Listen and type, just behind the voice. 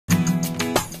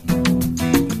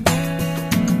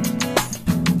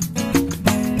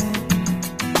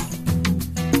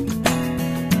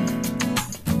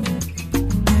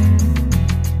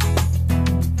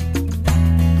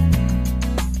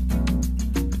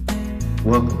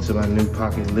Welcome to my new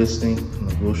pocket listing on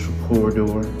the Wilshire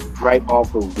Corridor. Right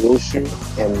off of Wilshire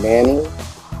and Manning.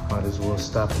 Might as well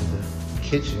stop in the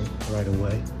kitchen right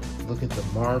away. Look at the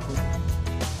marble.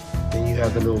 Then you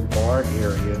have the little bar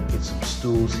area. Get some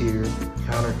stools here,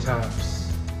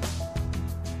 countertops,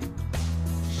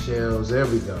 shelves, there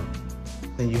we go.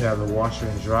 Then you have the washer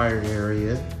and dryer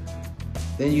area.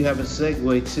 Then you have a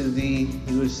segue to the,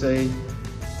 you would say,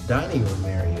 dining room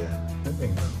area. There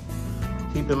you go.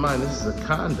 Keep in mind, this is a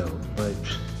condo, but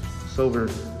it's over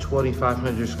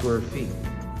 2,500 square feet.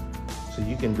 So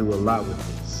you can do a lot with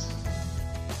this.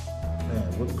 Man,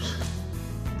 whoops.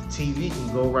 The TV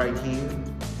can go right here.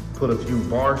 Put a few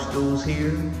bar stools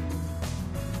here.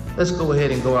 Let's go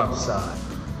ahead and go outside.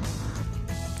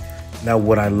 Now,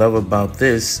 what I love about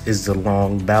this is the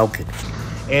long balcony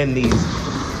and these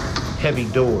heavy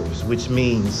doors, which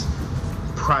means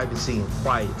privacy and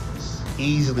quietness.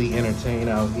 Easily entertain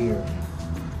out here.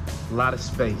 A lot of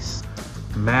space.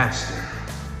 Master.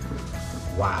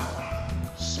 Wow.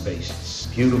 Spacious.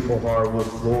 Beautiful hardwood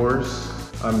floors.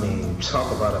 I mean,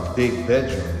 talk about a big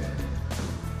bedroom.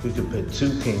 We could put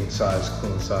 2 king-size,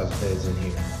 queen-size beds in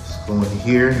here. Let's go in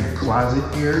here in the closet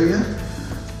area.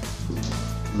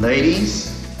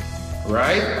 Ladies,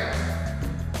 right?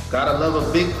 Gotta love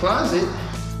a big closet.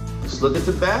 Let's look at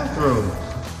the bathroom.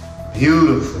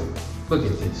 Beautiful. Look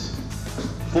at this.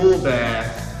 Full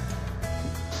bath.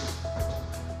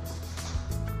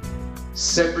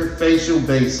 Separate facial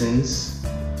basins.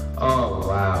 Oh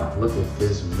wow, look at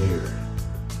this mirror.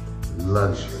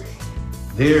 Luxury.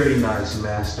 Very nice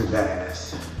master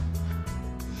bath.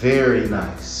 Very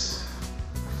nice.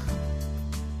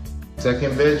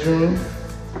 Second bedroom.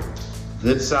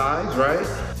 Good size, right?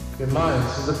 Keep in mind,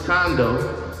 this is a condo.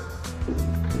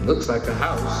 It looks like a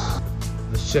house.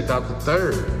 Let's check out the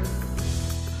third.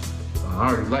 I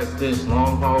already like this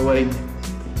long hallway,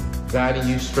 guiding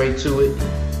you straight to it.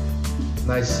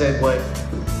 Nice segue.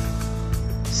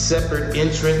 Separate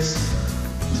entrance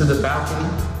to the balcony,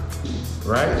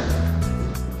 right?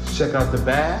 Let's check out the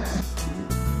bath.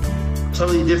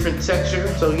 Totally different texture.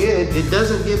 So yeah, it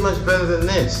doesn't get much better than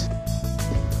this.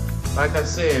 Like I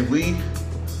said, we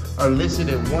are listed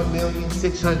at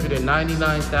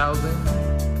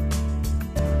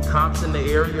 $1,699,000. Comps in the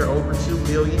area are over 2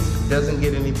 million. Doesn't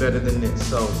get any better than this.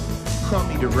 So call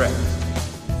me direct.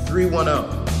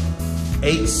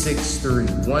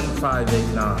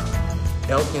 310-863-1589.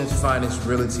 Elkins Finest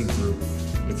Realty Group.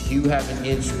 If you have an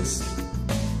interest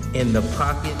in the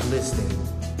pocket listing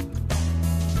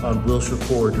on Wilshire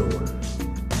Corridor.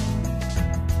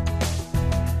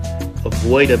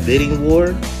 Avoid a bidding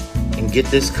war and get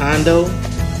this condo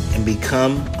and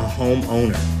become a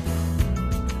homeowner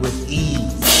with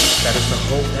ease. That is the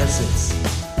whole essence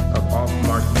of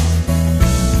off-market.